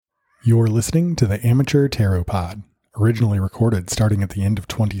You're listening to the Amateur Tarot Pod. Originally recorded starting at the end of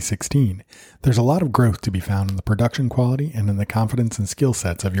 2016, there's a lot of growth to be found in the production quality and in the confidence and skill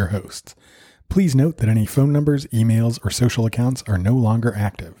sets of your hosts. Please note that any phone numbers, emails, or social accounts are no longer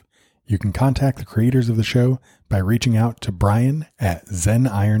active. You can contact the creators of the show by reaching out to Brian at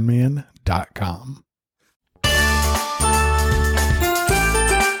zenironman.com.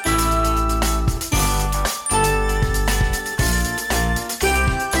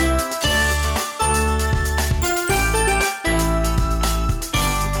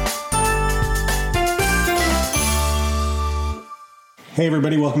 Hey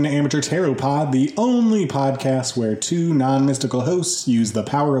everybody, welcome to Amateur Tarot Pod, the only podcast where two non-mystical hosts use the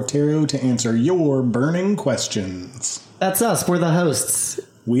power of tarot to answer your burning questions. That's us, we're the hosts.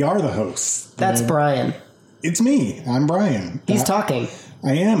 We are the hosts. That's Brian. It's me, I'm Brian. He's talking.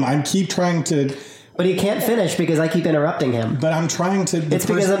 I am, I keep trying to... But he can't finish because I keep interrupting him. But I'm trying to... It's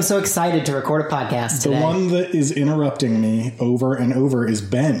because I'm so excited to record a podcast today. The one that is interrupting me over and over is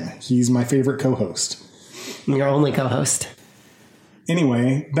Ben. He's my favorite co-host. Your only co-host.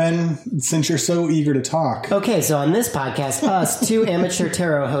 Anyway, Ben, since you're so eager to talk... Okay, so on this podcast, us, two amateur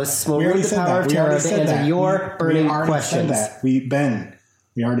tarot hosts, will read the power of tarot to answer your burning questions. Ben,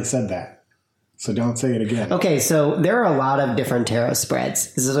 we already said that. So don't say it again. Okay, so there are a lot of different tarot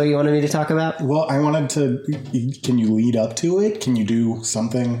spreads. Is this what you wanted me to talk about? Well, I wanted to... Can you lead up to it? Can you do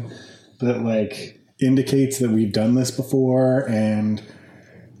something that, indicates that we've done this before and...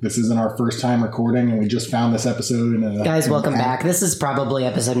 This isn't our first time recording, and we just found this episode. Guys, welcome back. This is probably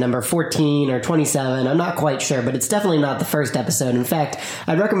episode number 14 or 27. I'm not quite sure, but it's definitely not the first episode. In fact,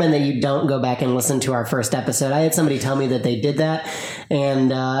 I'd recommend that you don't go back and listen to our first episode. I had somebody tell me that they did that,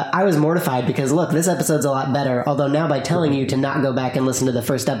 and I was mortified because, look, this episode's a lot better. Although now by telling you to not go back and listen to the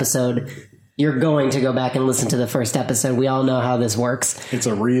first episode, you're going to go back and listen to the first episode. We all know how this works. It's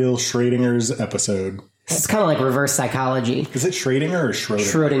a real Schrodinger's episode. It's kind of like reverse psychology. Is it Schrödinger or Schrödinger?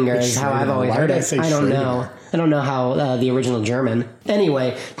 Schrödinger is how I've always heard it. I don't know. I don't know how the original German.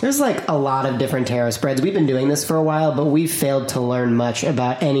 Anyway, there's a lot of different tarot spreads. We've been doing this for a while, but we've failed to learn much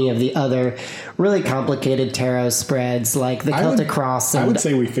about any of the other really complicated tarot spreads like the Celtic Cross. I would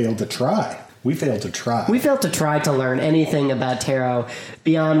say we failed to try. We failed to try. We failed to try to learn anything about tarot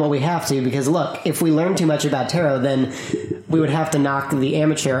beyond what we have to, because look, if we learn too much about tarot, then we would have to knock the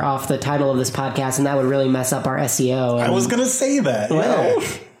amateur off the title of this podcast, and that would really mess up our SEO. I was going to say that. Well,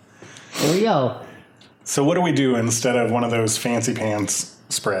 there we go. So what do we do instead of one of those fancy pants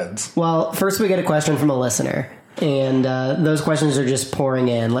spreads? Well, first we get a question from a listener, and those questions are just pouring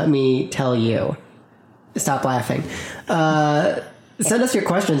in. Let me tell you. Stop laughing. Send us your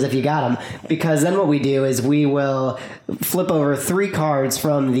questions if you got them, because then what we do is we will flip over 3 cards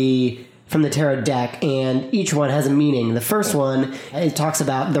from the tarot deck, and each one has a meaning. The first one, it talks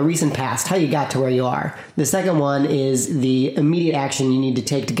about the recent past, how you got to where you are. The second one is the immediate action you need to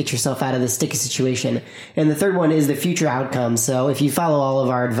take to get yourself out of this sticky situation. And the third one is the future outcome. So if you follow all of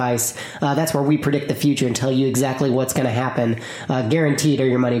our advice, that's where we predict the future and tell you exactly what's going to happen, guaranteed or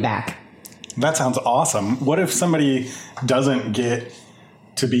your money back. That sounds awesome. What if somebody doesn't get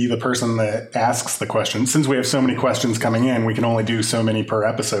to be the person that asks the question? Since we have so many questions coming in, we can only do so many per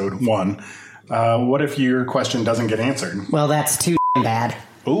episode. One. What if your question doesn't get answered? Well, that's too bad.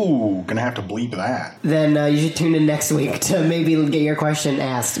 Ooh, gonna have to bleep that. Then you should tune in next week to maybe get your question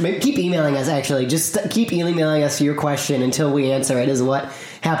asked. Maybe keep emailing us, actually. Just keep emailing us your question until we answer it, is what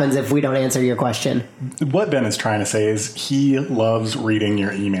happens if we don't answer your question. What Ben is trying to say is he loves reading your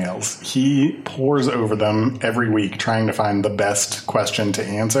emails. He pores over them every week trying to find the best question to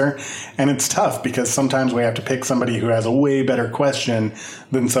answer. And it's tough because sometimes we have to pick somebody who has a way better question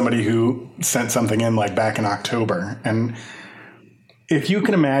than somebody who sent something in back in October. And if you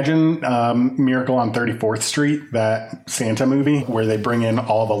can imagine Miracle on 34th Street, that Santa movie, where they bring in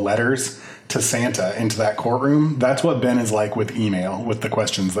all the letters to Santa into that courtroom, that's what Ben is like with email, with the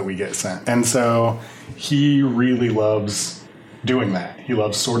questions that we get sent. And so he really loves doing that. He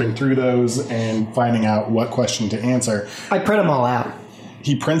loves sorting through those and finding out what question to answer. I print them all out.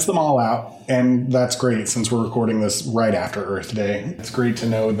 He prints them all out, and that's great since we're recording this right after Earth Day. It's great to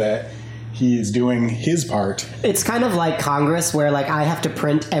know that he is doing his part. It's kind of like Congress, where I have to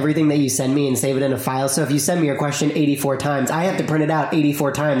print everything that you send me and save it in a file. So if you send me your question 84 times, I have to print it out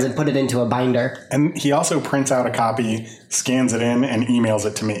 84 times and put it into a binder. And he also prints out a copy, scans it in, and emails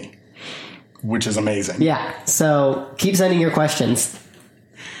it to me, which is amazing. Yeah, so keep sending your questions.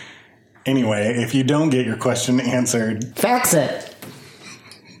 Anyway, if you don't get your question answered, fax it.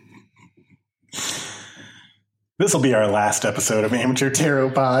 This will be our last episode of Amateur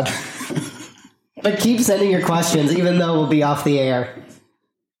Tarot Pod. But keep sending your questions, even though we'll be off the air.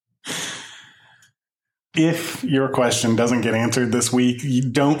 If your question doesn't get answered this week, you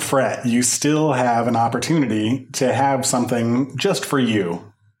don't fret. You still have an opportunity to have something just for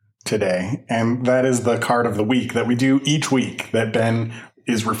you today. And that is the card of the week that we do each week that Ben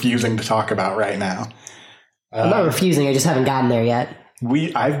is refusing to talk about right now. I'm not refusing. I just haven't gotten there yet.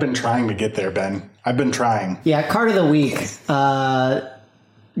 I've been trying to get there, Ben. I've been trying. Yeah, card of the week.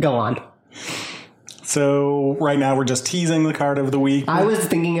 Go on. So right now we're just teasing the card of the week. I was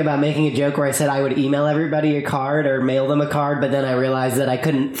thinking about making a joke where I said I would email everybody a card or mail them a card, but then I realized that I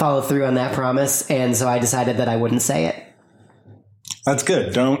couldn't follow through on that promise, and so I decided that I wouldn't say it. That's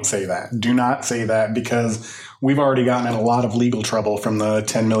good. Don't say that. Do not say that, because we've already gotten in a lot of legal trouble from the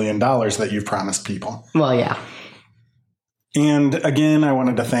 $10 million that you've promised people. Well, yeah. And again, I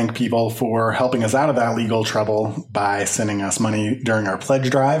wanted to thank people for helping us out of that legal trouble by sending us money during our pledge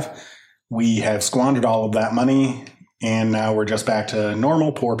drive. We have squandered all of that money, and now we're just back to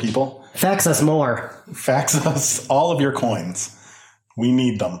normal poor people. Fax us more. Fax us all of your coins. We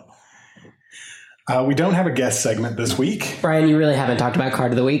need them. We don't have a guest segment this week. Brian, you really haven't talked about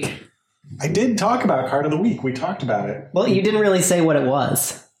card of the week. I did talk about card of the week. We talked about it. Well, you didn't really say what it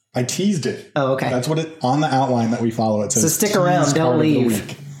was. I teased it. Oh, okay. That's what it on the outline that we follow. It says, so stick around. Don't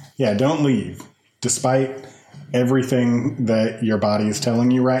leave. Yeah, don't leave. Despite everything that your body is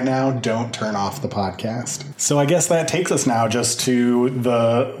telling you right now, don't turn off the podcast. So I guess that takes us now just to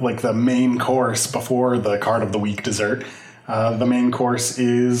the main course before the card of the week dessert. The main course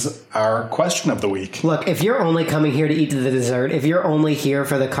is our question of the week. Look, if you're only coming here to eat the dessert, if you're only here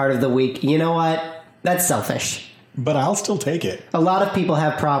for the card of the week, you know what? That's selfish. But I'll still take it. A lot of people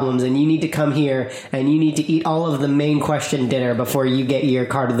have problems, and you need to come here and you need to eat all of the main question dinner before you get your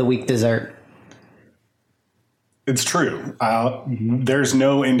card of the week dessert. It's true. There's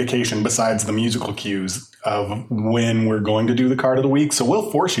no indication besides the musical cues of when we're going to do the card of the week, so we'll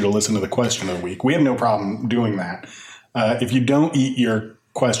force you to listen to the question of the week. We have no problem doing that. If you don't eat your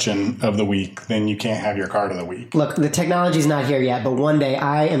question of the week, then you can't have your card of the week. Look, the technology's not here yet, but one day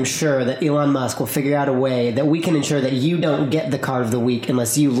I am sure that Elon Musk will figure out a way that we can ensure that you don't get the card of the week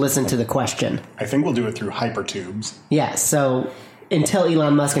unless you listen to the question. I think we'll do it through hypertubes. Yeah, so until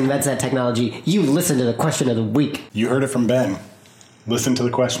Elon Musk invents that technology, you listen to the question of the week. You heard it from Ben. Listen to the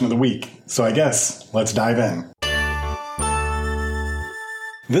question of the week. So I guess let's dive in.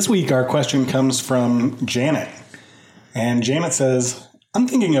 This week our question comes from Janet. And Janet says, I'm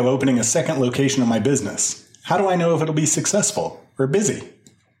thinking of opening a second location of my business. How do I know if it'll be successful or busy?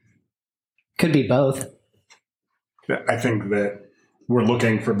 Could be both. I think that we're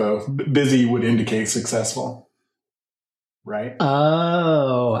looking for both. Busy would indicate successful, right?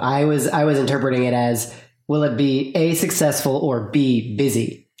 Oh, I was interpreting it as, will it be A, successful, or B,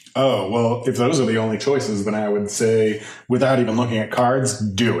 busy? Oh, well, if those are the only choices, then I would say, without even looking at cards,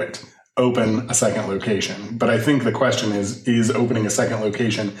 do it. Open a second location. But I think the question is opening a second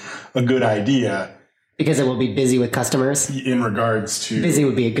location a good idea? Because it will be busy with customers? In regards to... Busy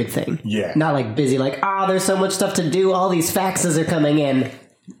would be a good thing. Yeah. Not like busy, like, there's so much stuff to do, all these faxes are coming in.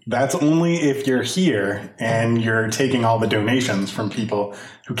 That's only if you're here and you're taking all the donations from people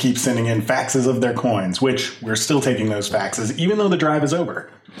who keep sending in faxes of their coins, which we're still taking those faxes, even though the drive is over.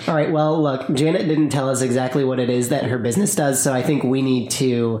 All right, well, look, Janet didn't tell us exactly what it is that her business does, so I think we need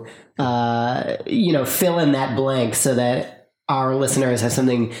to, fill in that blank so that our listeners have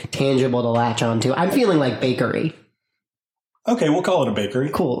something tangible to latch onto. I'm feeling like bakery. Okay, we'll call it a bakery.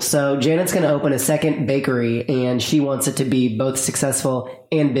 Cool. So Janet's going to open a second bakery, and she wants it to be both successful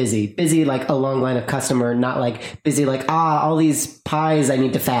and busy. Busy like a long line of customer, not like busy like, all these pies I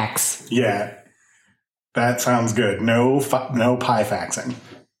need to fax. Yeah, that sounds good. No pie faxing.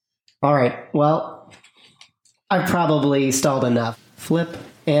 All right. Well, I've probably stalled enough. Flip.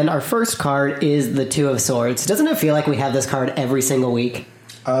 And our first card is the Two of Swords. Doesn't it feel like we have this card every single week?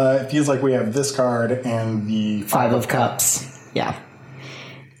 It feels like we have this card and the Five of Cups. Yeah.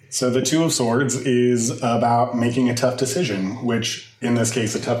 So the Two of Swords is about making a tough decision, which in this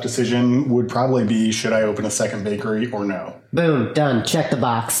case, a tough decision would probably be, should I open a second bakery or no? Boom. Done. Check the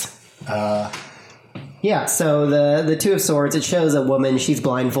box. Yeah, so the Two of Swords, it shows a woman, she's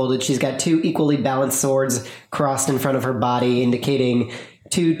blindfolded, she's got two equally balanced swords crossed in front of her body, indicating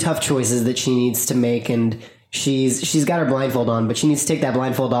two tough choices that she needs to make, and she's got her blindfold on, but she needs to take that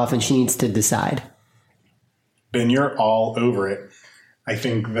blindfold off and she needs to decide. Ben, you're all over it. I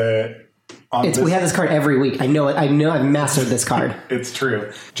think that we have this card every week. I know it. I know I've mastered this card. It's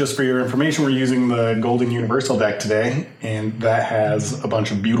true. Just for your information, we're using the Golden Universal deck today, and that has a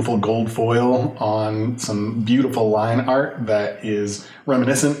bunch of beautiful gold foil on some beautiful line art that is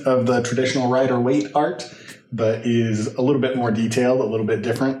reminiscent of the traditional Rider-Waite art, but is a little bit more detailed, a little bit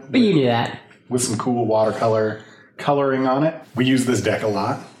different. But you knew that. with some cool watercolor coloring on it. We use this deck a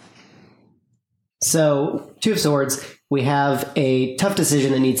lot. So, Two of Swords, we have a tough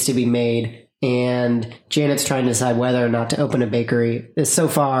decision that needs to be made, and Janet's trying to decide whether or not to open a bakery. This so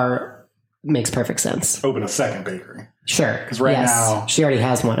far makes perfect sense. Open a second bakery. Sure. Because right now... she already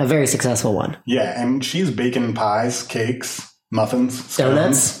has one, a very successful one. Yeah, and she's baking pies, cakes, muffins, scones.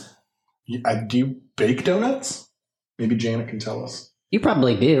 Donuts? Do you bake donuts? Maybe Janet can tell us. You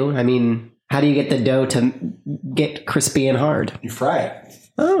probably do. I mean, how do you get the dough to get crispy and hard? You fry it.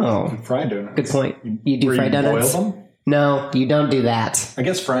 Oh. Fry donuts. Good point. You do fry donuts? Boil them? No, you don't do that. I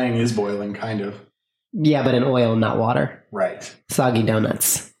guess frying is boiling, kind of. Yeah, but in oil, not water. Right. Soggy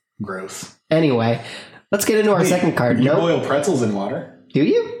donuts. Gross. Anyway, let's get into our second card. You boil pretzels in water. Do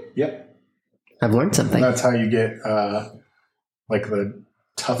you? Yep. I've learned something. And that's how you get like the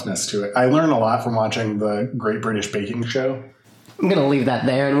toughness to it. I learned a lot from watching the Great British Baking Show. I'm going to leave that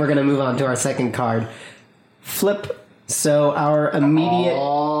there, and we're going to move on to our second card. Flip. So our immediate...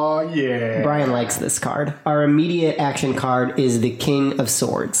 Oh, yeah. Brian likes this card. Our immediate action card is the King of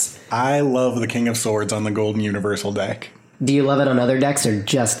Swords. I love the King of Swords on the Golden Universal deck. Do you love it on other decks or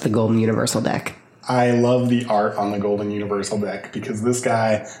just the Golden Universal deck? I love the art on the Golden Universal deck because this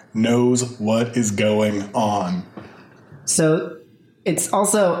guy knows what is going on. So it's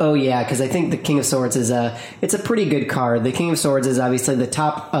also, because I think the King of Swords it's a pretty good card. The King of Swords is obviously the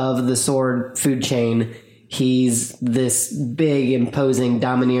top of the sword food chain. He's this big, imposing,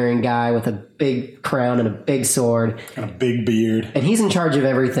 domineering guy with a big crown and a big sword. And a big beard. And he's in charge of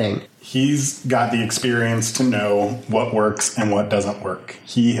everything. He's got the experience to know what works and what doesn't work.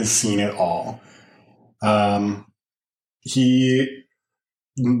 He has seen it all. My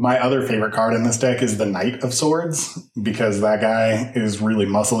other favorite card in this deck is the Knight of Swords, because that guy is really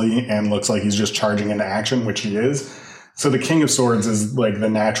muscly and looks like he's just charging into action, which he is. So the King of Swords is like the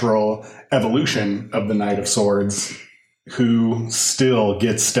natural evolution of the Knight of Swords, who still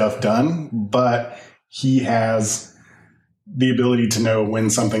gets stuff done, but he has the ability to know when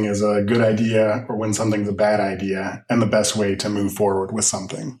something is a good idea or when something's a bad idea and the best way to move forward with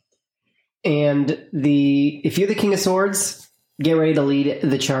something. And if you're the King of Swords, get ready to lead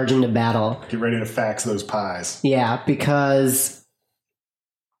the charge into battle. Get ready to fax those pies. Yeah, because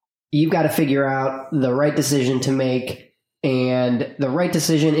you've got to figure out the right decision to make, and the right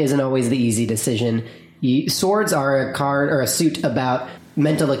decision isn't always the easy decision. Swords are a card or a suit about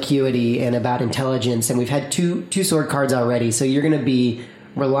mental acuity and about intelligence, and we've had two sword cards already, so you're going to be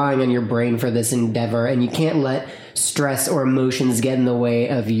relying on your brain for this endeavor, and you can't let stress or emotions get in the way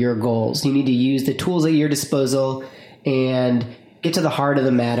of your goals. You need to use the tools at your disposal and get to the heart of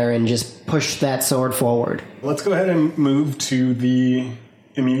the matter and just push that sword forward. Let's go ahead and move to the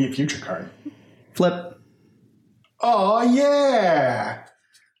immediate future card. Flip. Oh, yeah!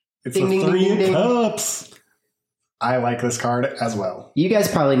 It's ding, the ding, Three ding, ding, Cups. I like this card as well. You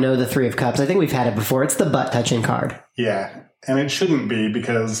guys probably know the Three of Cups. I think we've had it before. It's the butt-touching card. Yeah, and it shouldn't be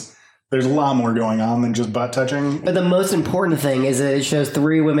because there's a lot more going on than just butt-touching. But the most important thing is that it shows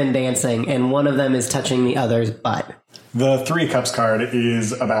three women dancing, and one of them is touching the other's butt. The Three Cups card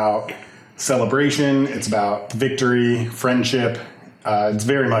is about celebration. It's about victory, friendship. It's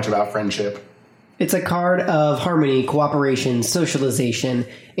very much about friendship. It's a card of harmony, cooperation, socialization,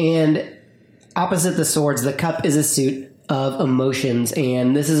 and opposite the swords, the cup is a suit of emotions,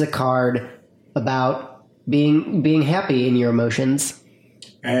 and this is a card about being happy in your emotions.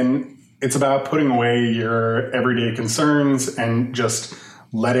 And it's about putting away your everyday concerns and just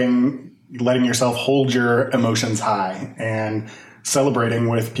letting yourself hold your emotions high and celebrating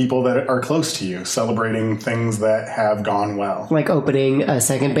with people that are close to you, celebrating things that have gone well. Like opening a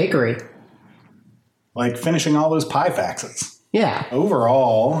second bakery. Like finishing all those pie faxes. Yeah.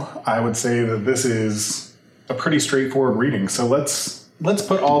 Overall, I would say that this is a pretty straightforward reading. So let's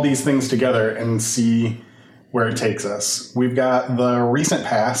put all these things together and see where it takes us. We've got the recent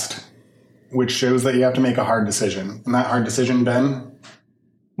past, which shows that you have to make a hard decision. And that hard decision, Ben?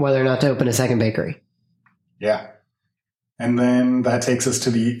 Whether or not to open a second bakery. Yeah. And then that takes us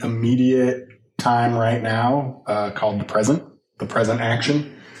to the immediate time right now, called the present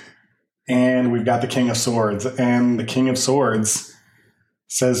action. And we've got the King of Swords. And the King of Swords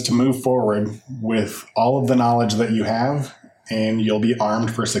says to move forward with all of the knowledge that you have, and you'll be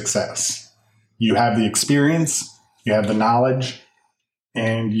armed for success. You have the experience, you have the knowledge,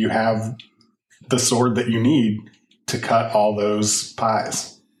 and you have the sword that you need to cut all those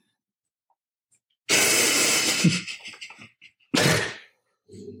pies.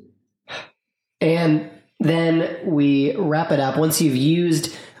 And then we wrap it up. Once you've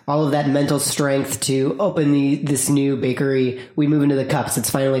used all of that mental strength to open this new bakery, we move into the cups. It's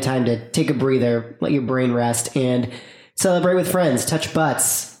finally time to take a breather, let your brain rest, and celebrate with friends, touch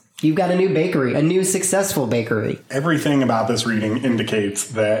butts. You've got a new bakery, a new successful bakery. Everything about this reading indicates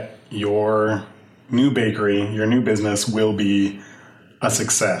that your new bakery, your new business will be a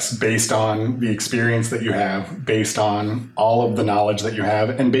success based on the experience that you have, based on all of the knowledge that you have,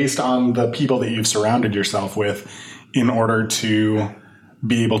 and based on the people that you've surrounded yourself with in order to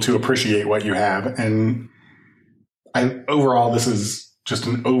be able to appreciate what you have. And overall, this is just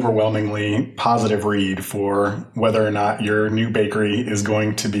an overwhelmingly positive read for whether or not your new bakery is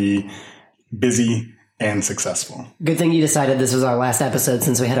going to be busy and successful. Good thing you decided this was our last episode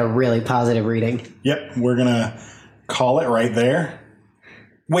since we had a really positive reading. Yep, we're going to call it right there.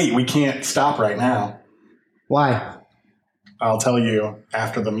 Wait, we can't stop right now. Why? I'll tell you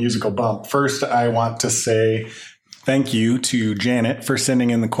after the musical bump. First, I want to say thank you to Janet for sending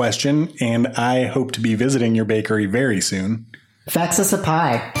in the question, and I hope to be visiting your bakery very soon. Fax us a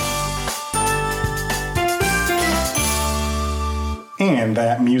pie. And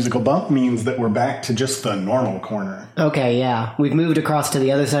that musical bump means that we're back to just the normal corner. Okay, yeah. We've moved across to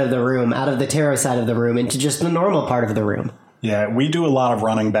the other side of the room, out of the tarot side of the room, into just the normal part of the room. Yeah, we do a lot of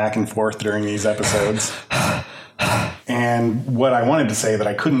running back and forth during these episodes. And what I wanted to say that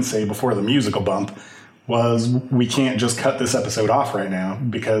I couldn't say before the musical bump was we can't just cut this episode off right now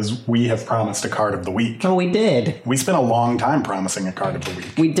because we have promised a card of the week. Oh, we did. We spent a long time promising a card of the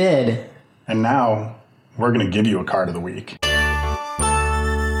week. We did. And now we're going to give you a card of the week.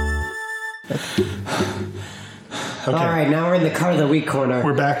 Okay. All right, now we're in the card of the week corner.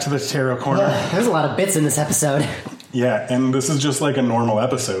 We're back to the tarot corner. There's a lot of bits in this episode. Yeah, and this is just like a normal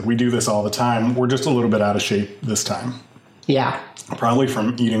episode. We do this all the time. We're just a little bit out of shape this time. Yeah. Probably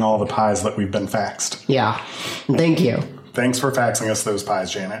from eating all the pies that we've been faxed. Yeah. Thank you. Thanks for faxing us those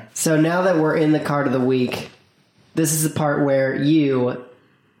pies, Janet. So now that we're in the card of the week, this is the part where you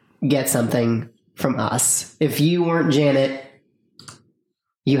get something from us. If you weren't Janet,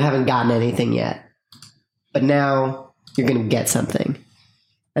 you haven't gotten anything yet. But now you're going to get something.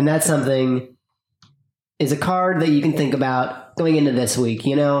 And that something is a card that you can think about going into this week.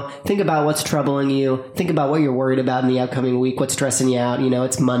 You know, think about what's troubling you. Think about what you're worried about in the upcoming week, what's stressing you out. You know,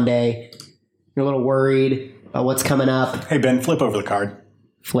 it's Monday. You're a little worried about what's coming up. Hey, Ben, flip over the card.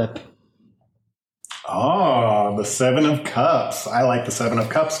 Flip. Oh, the Seven of Cups. I like the Seven of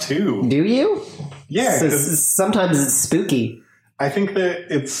Cups, too. Do you? Yeah. So, sometimes it's spooky. I think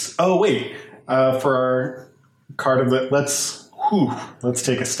that it's... Oh, wait. For our card of the... Let's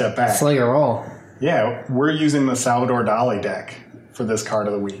take a step back. Slow your roll. Yeah, we're using the Salvador Dali deck for this card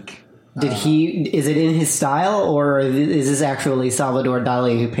of the week. Is it in his style, or is this actually Salvador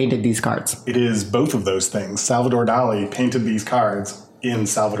Dali who painted these cards? It is both of those things. Salvador Dali painted these cards in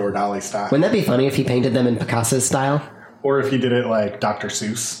Salvador Dali style. Wouldn't that be funny if he painted them in Picasso's style? Or if he did it like Dr.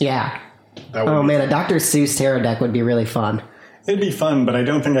 Seuss. Yeah. Oh man, a Dr. Seuss tarot deck would be really fun. It'd be fun, but I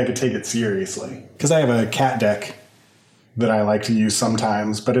don't think I could take it seriously. Because I have a cat deck that I like to use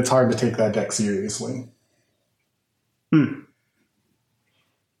sometimes, but it's hard to take that deck seriously. Good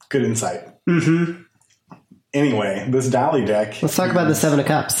insight. Mm-hmm. Anyway, this Dali deck... Let's talk about the Seven of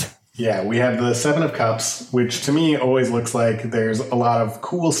Cups. Yeah, we have the Seven of Cups, which to me always looks like there's a lot of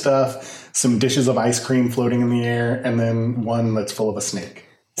cool stuff, some dishes of ice cream floating in the air, and then one that's full of a snake.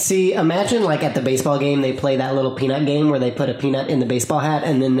 See, imagine like at the baseball game, they play that little peanut game where they put a peanut in the baseball hat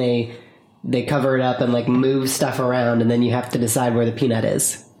and then they cover it up and like move stuff around, and then you have to decide where the peanut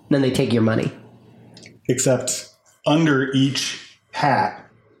is. Then they take your money. Except under each hat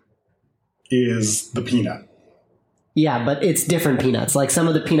is the peanut. Yeah, but it's different peanuts. Like some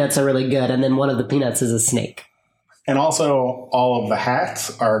of the peanuts are really good, and then one of the peanuts is a snake. And also, all of the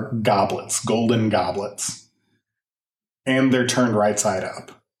hats are goblets, golden goblets. And they're turned right side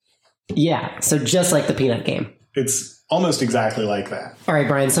up. Yeah, so just like the peanut game. It's almost exactly like that. All right,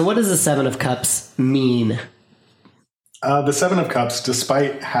 Brian, so what does the Seven of Cups mean? The Seven of Cups,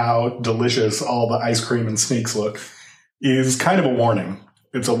 despite how delicious all the ice cream and snakes look, is kind of a warning.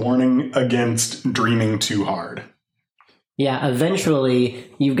 It's a warning against dreaming too hard. Yeah, eventually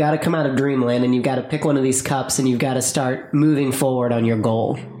you've got to come out of dreamland and you've got to pick one of these cups and you've got to start moving forward on your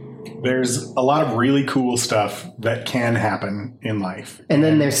goal. There's a lot of really cool stuff that can happen in life. And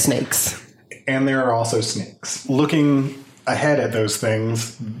then there's snakes. And there are also snakes. Looking ahead at those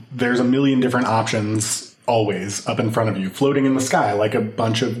things, there's a million different options always up in front of you, floating in the sky like a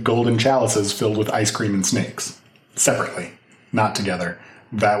bunch of golden chalices filled with ice cream and snakes. Separately, not together.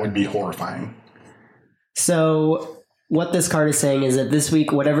 That would be horrifying. So what this card is saying is that this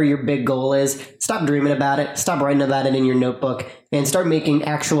week, whatever your big goal is, stop dreaming about it, stop writing about it in your notebook, and start making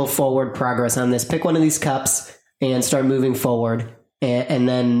actual forward progress on this. Pick one of these cups and start moving forward. And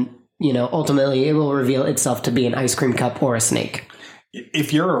then, ultimately it will reveal itself to be an ice cream cup or a snake.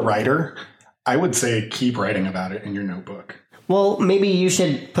 If you're a writer, I would say keep writing about it in your notebook. Well, maybe you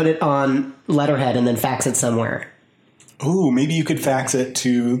should put it on letterhead and then fax it somewhere. Ooh, maybe you could fax it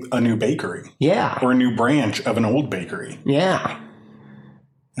to a new bakery. Yeah. Or a new branch of an old bakery. Yeah.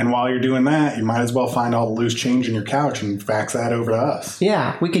 And while you're doing that, you might as well find all the loose change in your couch and fax that over to us.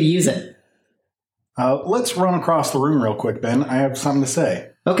 Yeah, we could use it. Let's run across the room real quick, Ben. I have something to say.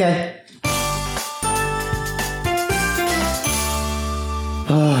 Okay.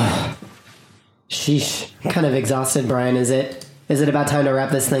 Sheesh. I'm kind of exhausted, Brian. Is it about time to wrap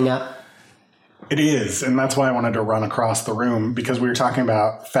this thing up? It is, and that's why I wanted to run across the room, because we were talking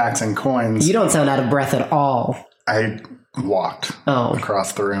about faxing coins. You don't sound out of breath at all. I walked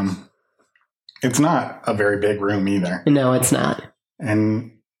across the room. It's not a very big room either. No, it's not.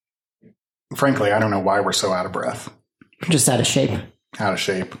 And frankly, I don't know why we're so out of breath. Just out of shape. Out of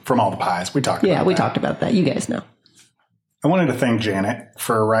shape from all the pies. We talked about that. Yeah, we talked about that. You guys know. I wanted to thank Janet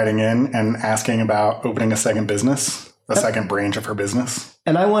for writing in and asking about opening a second business. A second branch of her business.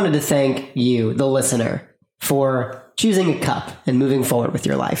 And I wanted to thank you, the listener, for choosing a cup and moving forward with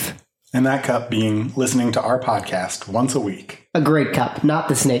your life. And that cup being listening to our podcast once a week. A great cup, not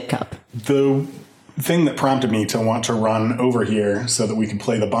the snake cup. The thing that prompted me to want to run over here so that we could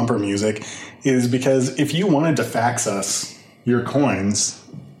play the bumper music is because if you wanted to fax us your coins,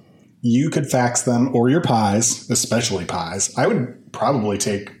 you could fax them, or your pies, especially pies. I would probably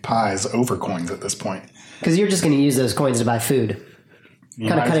take pies over coins at this point. Because you're just going to use those coins to buy food.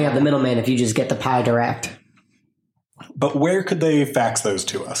 Kind of cutting out the middleman if you just get the pie direct. But where could they fax those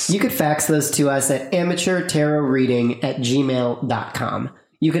to us? You could fax those to us at amateurtarotreading@gmail.com.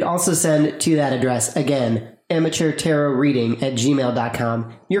 You could also send to that address, again,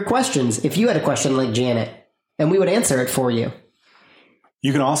 amateurtarotreading@gmail.com, your questions, if you had a question like Janet, and we would answer it for you.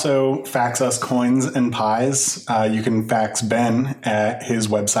 You can also fax us coins and pies. You can fax Ben at his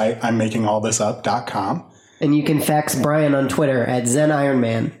website, I'mMakingAllThisUp.com. And you can fax Brian on Twitter at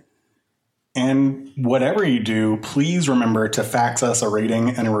ZenIronman. And whatever you do, please remember to fax us a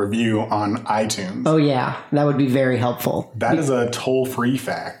rating and a review on iTunes. Oh, yeah. That would be very helpful. That is a toll-free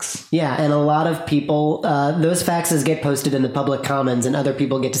fax. Yeah, and a lot of people, those faxes get posted in the public commons, and other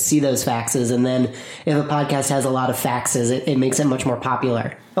people get to see those faxes. And then if a podcast has a lot of faxes, it makes it much more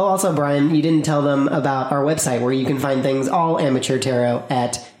popular. Oh, also, Brian, you didn't tell them about our website, where you can find things all Amateur Tarot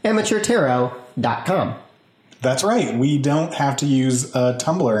at amateurtarot.com. That's right. We don't have to use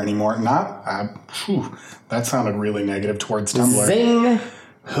Tumblr anymore. That sounded really negative towards Tumblr. Zing!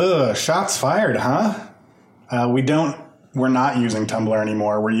 Shots fired, huh? We're not using Tumblr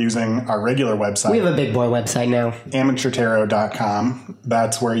anymore. We're using our regular website. We have a big boy website now. amateurtarot.com.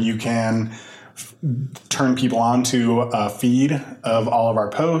 That's where you can turn people on to a feed of all of our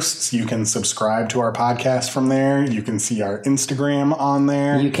posts. You can subscribe to our podcast from there. You can see our Instagram on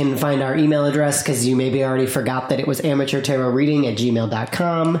there. You can find our email address, because you maybe already forgot that it was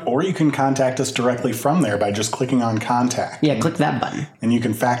amateurtarotreading@gmail.com. Or you can contact us directly from there by just clicking on contact. Yeah, click that button. And you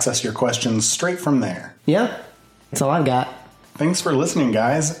can fax us your questions straight from there. Yeah, that's all I've got. Thanks for listening,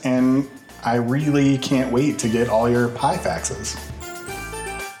 guys. And I really can't wait to get all your pie faxes.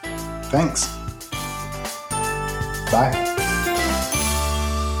 Thanks. Bye.